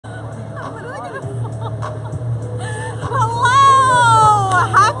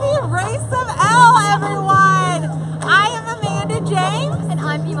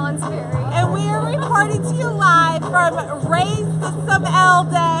Raise Some L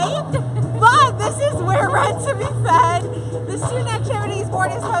Day, but this is where rent to be fed. The Student Activities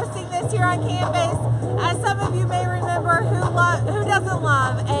Board is hosting this here on campus. As some of you may remember, who doesn't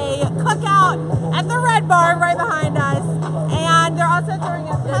love a cookout at the Red Barn right behind us, and they're also throwing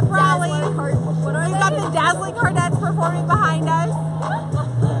a pep rally. We've got the Dazzling Cardettes performing behind us.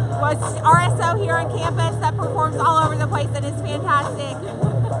 It's RSO here on campus that performs all over the place and is fantastic.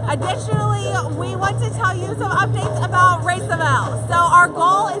 Additionally, we want to tell you some updates about Raise Some L. So our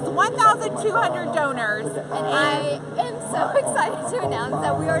goal is 1,200 donors. And I am so excited to announce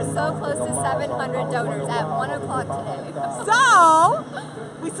that we are so close to 700 donors at 1 o'clock today. So,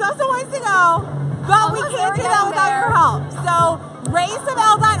 we still have some ways to go, but we can't do that without your help. So,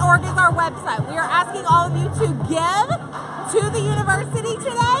 RaiseSomeL.org is our website. We are asking all of you to give to the university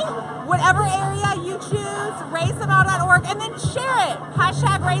today, whatever area you choose, RaiseSomeL.org, and then share it.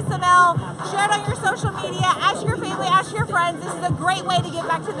 Hashtag RaiseSomeL. Share it on your social media. Ask your family, ask your friends. This is a great way to give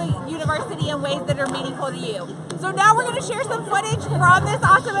back to the university in ways that are meaningful to you. So now we're going to share some footage from this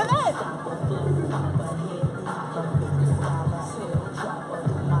awesome event.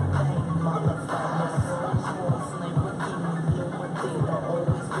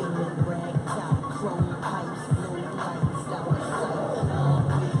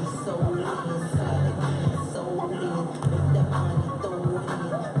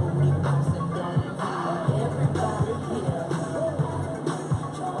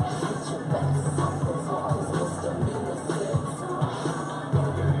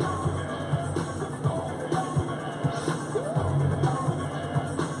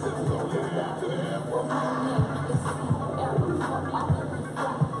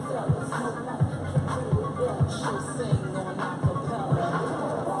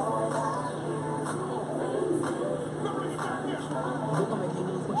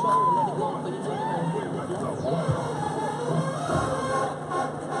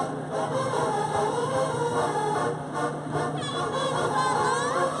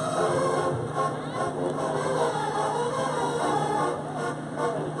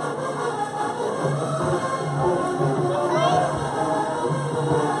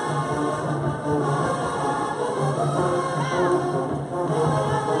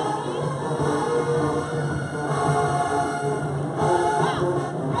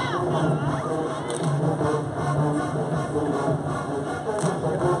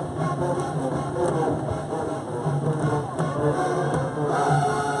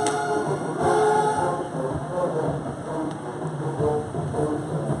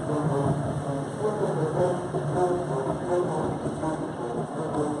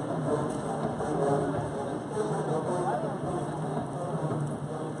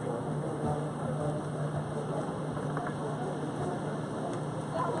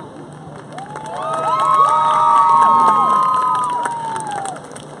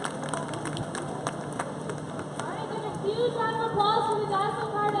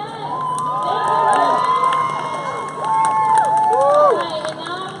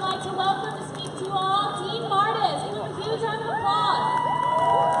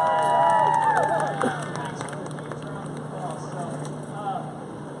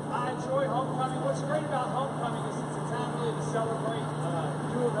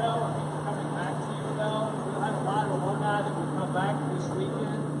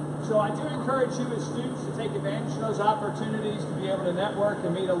 So I do encourage you as students to take advantage of those opportunities to be able to network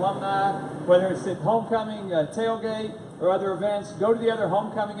and meet alumni, whether it's at homecoming, tailgate, or other events. Go to the other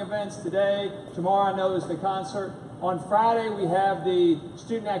homecoming events today. Tomorrow I know is the concert. On Friday we have the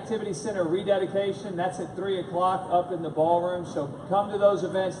Student Activity Center rededication. That's at 3 o'clock up in the ballroom. So come to those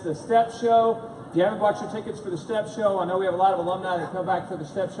events. The Step Show, if you haven't bought your tickets for the Step Show, I know we have a lot of alumni that come back for the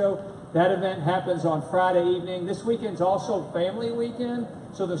Step Show. That event happens on Friday evening. This weekend's also family weekend,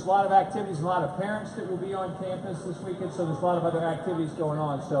 so there's a lot of activities, a lot of parents that will be on campus this weekend, so there's a lot of other activities going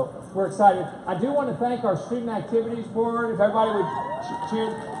on. So we're excited. I do want to thank our Student Activities Board. If everybody would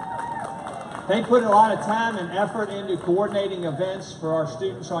cheer. They put a lot of time and effort into coordinating events for our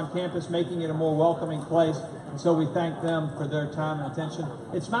students on campus, making it a more welcoming place. And so we thank them for their time and attention.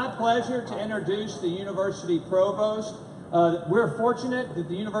 It's my pleasure to introduce the University Provost. We're fortunate that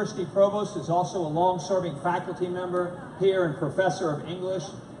the University Provost is also a long-serving faculty member here and professor of English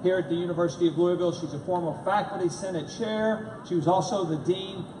here at the University of Louisville. She's a former Faculty Senate Chair. She was also the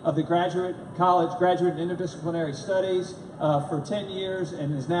Dean of the Graduate College Graduate and Interdisciplinary Studies for 10 years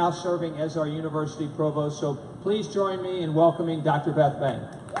and is now serving as our University Provost. So please join me in welcoming Dr. Beth Bain.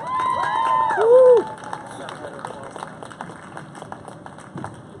 Woo!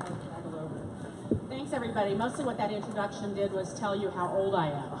 Thanks, everybody. Mostly what that introduction did was tell you how old I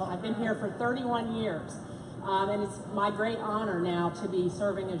am. I've been here for 31 years. and it's my great honor now to be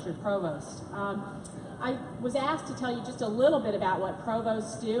serving as your provost. I was asked to tell you just a little bit about what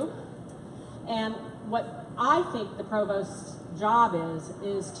provosts do, and what I think the provost's job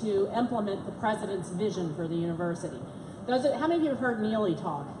is to implement the president's vision for the university. How many of you have heard Neely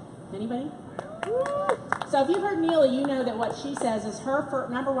talk? Anybody? So if you've heard Neely, you know that what she says is her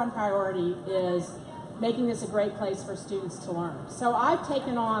number one priority is making this a great place for students to learn. So I've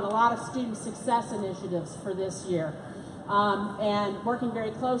taken on a lot of student success initiatives for this year, and working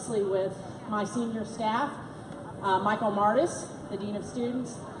very closely with my senior staff, Michael Martis, the Dean of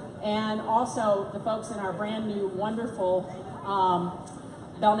Students, and also the folks in our brand new wonderful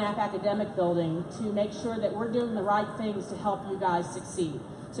Belknap Academic Building to make sure that we're doing the right things to help you guys succeed.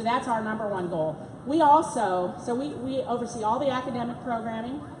 So that's our number one goal. We also, we oversee all the academic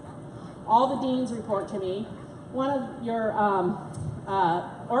programming. All the deans report to me. One of your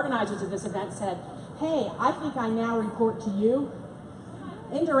organizers of this event said, hey, I think I now report to you.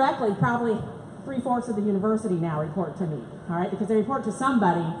 Indirectly, probably 3/4 of the university now report to me, all right? Because they report to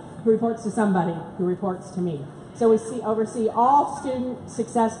somebody who reports to somebody who reports to me. So we oversee all student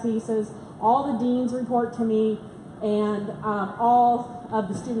success pieces, all the deans report to me, and all of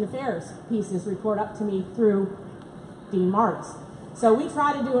the student affairs pieces report up to me through Dean Martis. So we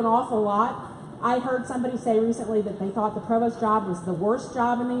try to do an awful lot. I heard somebody say recently that they thought the provost job was the worst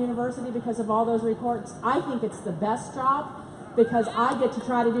job in the university because of all those reports. I think it's the best job because I get to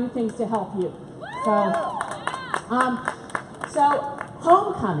try to do things to help you. So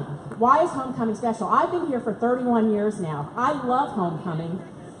homecoming. Why is homecoming special? I've been here for 31 years now. I love homecoming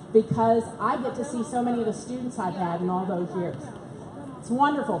because I get to see so many of the students I've had in all those years. It's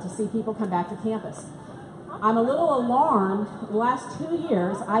wonderful to see people come back to campus. I'm a little alarmed. The last 2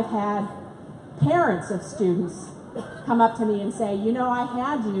 years, I've had parents of students come up to me and say, you know, I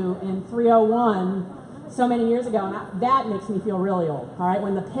had you in 301 so many years ago, and that makes me feel really old, all right,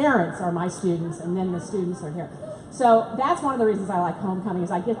 when the parents are my students and then the students are here. So that's one of the reasons I like homecoming,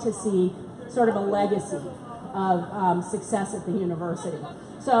 is I get to see sort of a legacy of success at the university.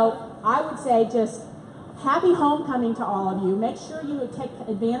 So I would say just happy homecoming to all of you. Make sure you take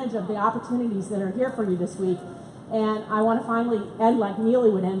advantage of the opportunities that are here for you this week. And I want to finally end like Neely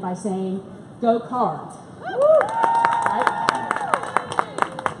would end by saying, go Cards. Right?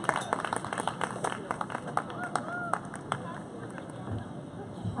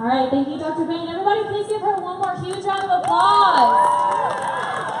 All right, thank you, Dr. Bain. Everybody, please give her one more huge round of applause.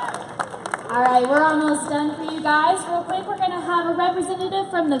 All right, we're almost done for you guys. Real quick, we're going to have a representative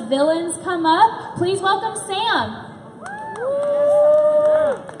from the Villains come up. Please welcome Sam.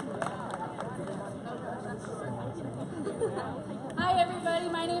 Hi, everybody.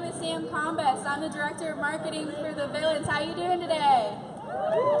 My name is Sam Combest. I'm the Director of Marketing for the Villains. How you doing today?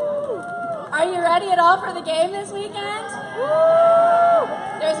 Are you ready at all for the game this weekend?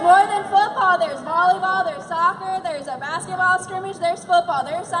 There's more than football. There's volleyball, there's soccer, there's a basketball scrimmage, there's football.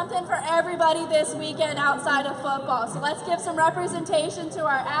 There's something for everybody this weekend outside of football. So let's give some representation to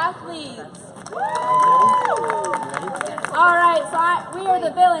our athletes. All right, so we are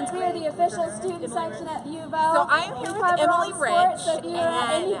the Villains. We are the official student section at U of L. So I am here with Emily Rich, so if you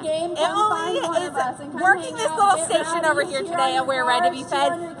have any game, Emily is working this little station over here today, and we're ready to be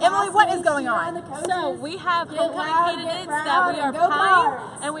fed. Emily, what is going on? So we have homecoming candidates that we are paying,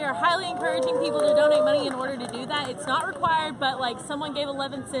 and we are highly encouraging people to donate money in order to do that. It's not required, but like someone gave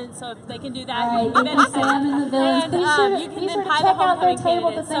 11 cents, so if they can do that, you can give Sam and the Villains. and you can then pay the homecoming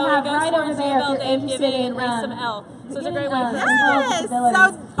candidates. So it goes towards U of L Dave Giving and Raise Some L. So it's a great way for Yes! So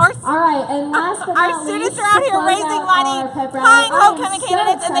all right, and last but our not students least, are out here raising money, paying homecoming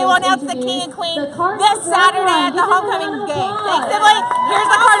candidates, and they will announce the king and queen this Saturday at the homecoming game. Thanks, Emily. Here's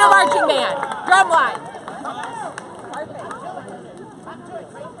the Cardinal Marching Band. Drum line.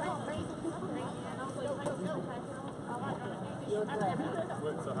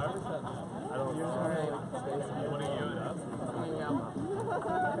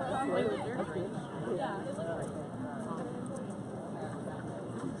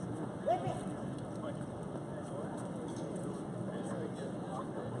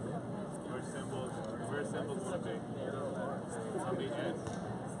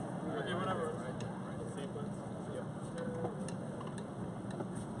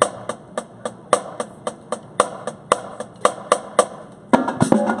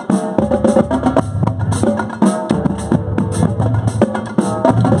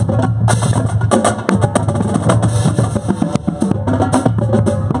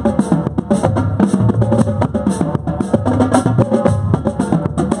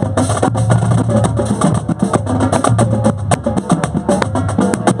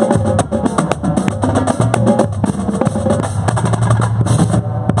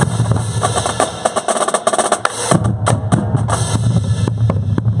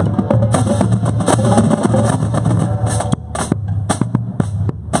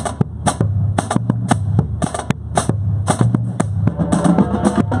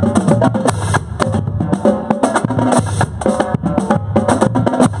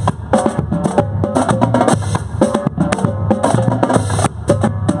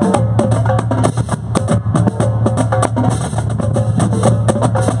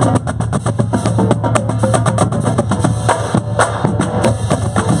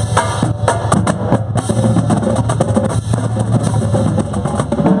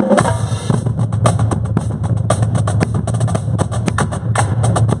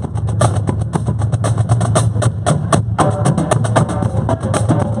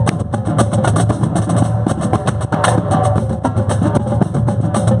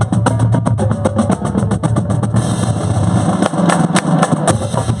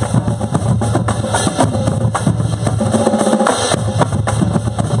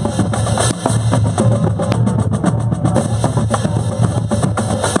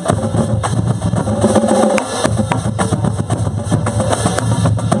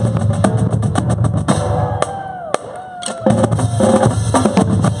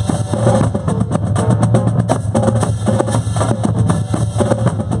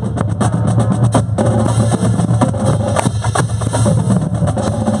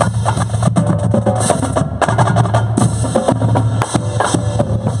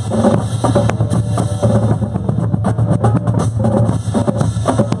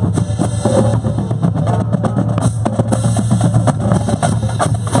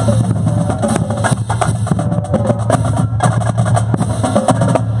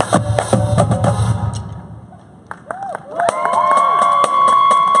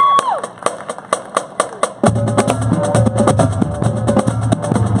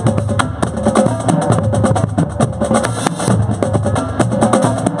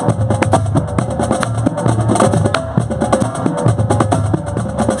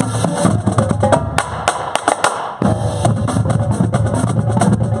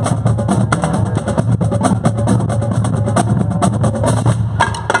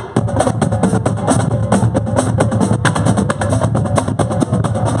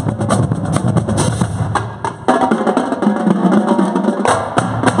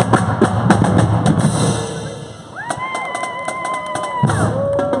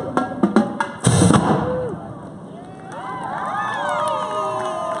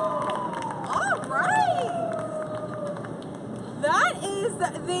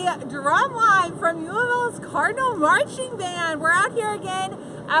 the drum line from U of L's Cardinal Marching Band. We're out here again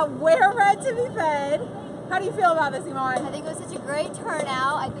at Where Red to Be Fed. How do you feel about this, Iman? I think it was such a great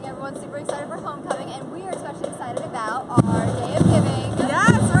turnout. I think everyone's super excited for homecoming, and we are especially excited about our Day of Giving.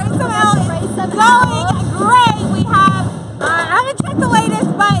 Yes, Raise Some L is Raise Some going L. great. We have, I haven't checked the latest,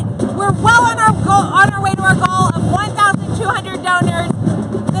 but we're well on our goal, on our way to our goal of 1,200 donors.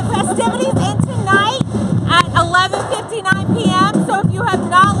 The festivities end tonight at 11:59 p.m. So if you have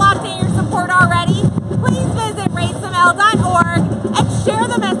not locked in your support already, please visit raisesomeL.org and share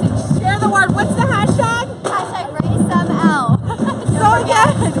the message. Share the word. What's the hashtag? Hashtag Raise Some L. So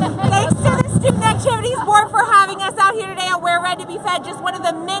again, thanks to the Student Activities Board for having us out here today at Where Red to Be Fed, just one of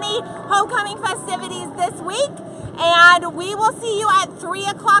the many homecoming festivities this week. And we will see you at 3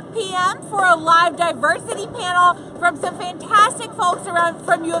 o'clock p.m. for a live diversity panel from some fantastic folks around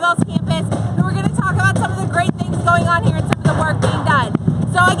from U of L's campus who are going to talk about some of the great things going on here and some of the work being done.